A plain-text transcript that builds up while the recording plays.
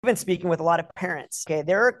been speaking with a lot of parents. Okay,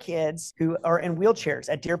 there are kids who are in wheelchairs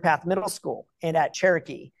at Deer Path Middle School and at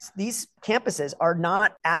Cherokee. These campuses are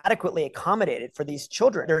not adequately accommodated for these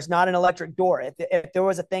children. There's not an electric door. If there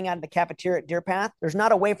was a thing out in the cafeteria at Deer Path, there's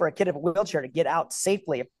not a way for a kid in a wheelchair to get out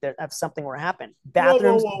safely if something were to happen. Whoa, whoa,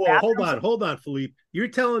 Bathrooms, whoa, whoa. bathrooms. Hold on, Philippe. You're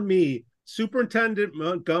telling me Superintendent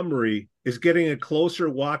Montgomery is getting a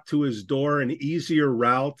closer walk to his door, an easier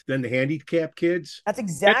route than the handicapped kids? That's That's a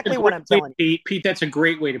exactly what great I'm way, telling you. Pete. Pete, that's a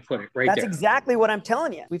great way to put it right That's there. exactly what I'm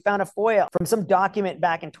telling you. We found a FOIA from some document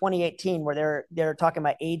back in 2018 where they're talking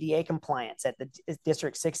about ADA compliance at the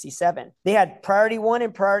District 67. They had priority 1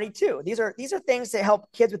 and priority 2. These are things that help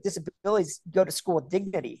kids with disabilities go to school with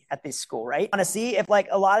dignity at this school, right? I want to see if like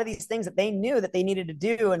a lot of these things that they knew that they needed to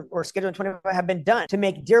do and were scheduled in 25 have been done to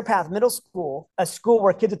make Deer Path Middle School a school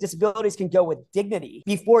where kids with disabilities can go with dignity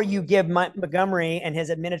before you give Montgomery and his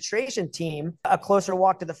administration team a closer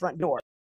walk to the front door.